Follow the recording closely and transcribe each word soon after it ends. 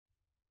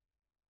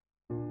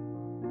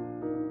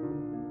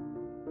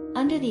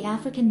under the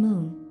African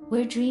moon,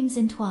 where dreams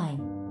entwine.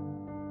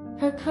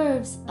 Her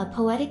curves, a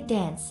poetic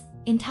dance,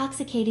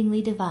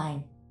 intoxicatingly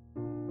divine.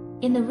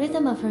 In the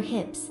rhythm of her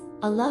hips,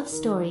 a love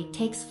story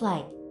takes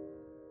flight.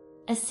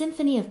 A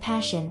symphony of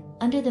passion,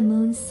 under the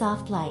moon's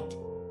soft light.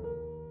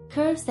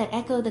 Curves that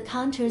echo the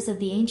contours of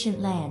the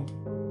ancient land.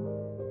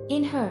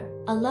 In her,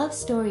 a love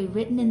story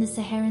written in the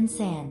Saharan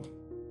sand.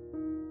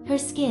 Her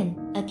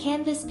skin, a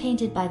canvas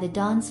painted by the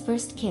dawn's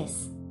first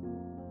kiss.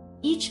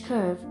 Each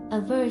curve, a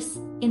verse,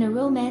 in a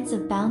romance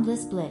of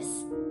boundless bliss.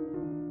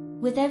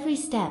 With every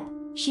step,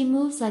 she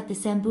moves like the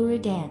Samburu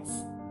dance.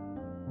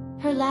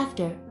 Her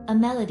laughter, a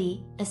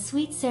melody, a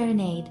sweet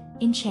serenade,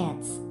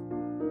 enchants.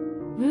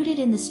 Rooted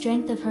in the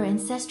strength of her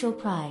ancestral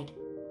pride.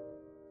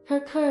 Her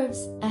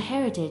curves, a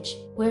heritage,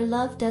 where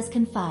love does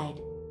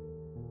confide.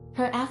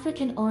 Her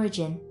African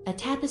origin, a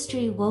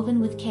tapestry woven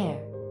with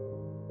care.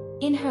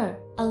 In her,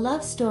 a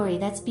love story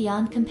that's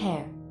beyond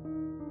compare.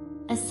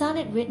 A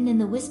sonnet written in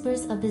the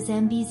whispers of the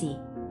Zambezi.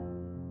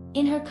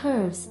 In her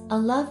curves, a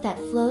love that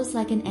flows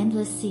like an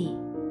endless sea.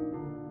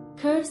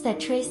 Curves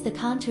that trace the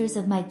contours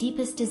of my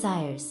deepest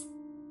desires.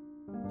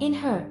 In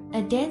her,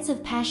 a dance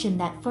of passion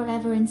that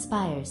forever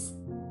inspires.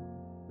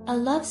 A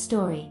love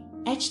story,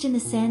 etched in the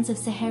sands of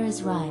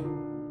Sahara's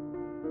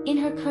rhyme. In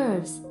her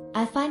curves,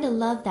 I find a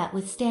love that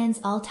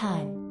withstands all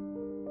time.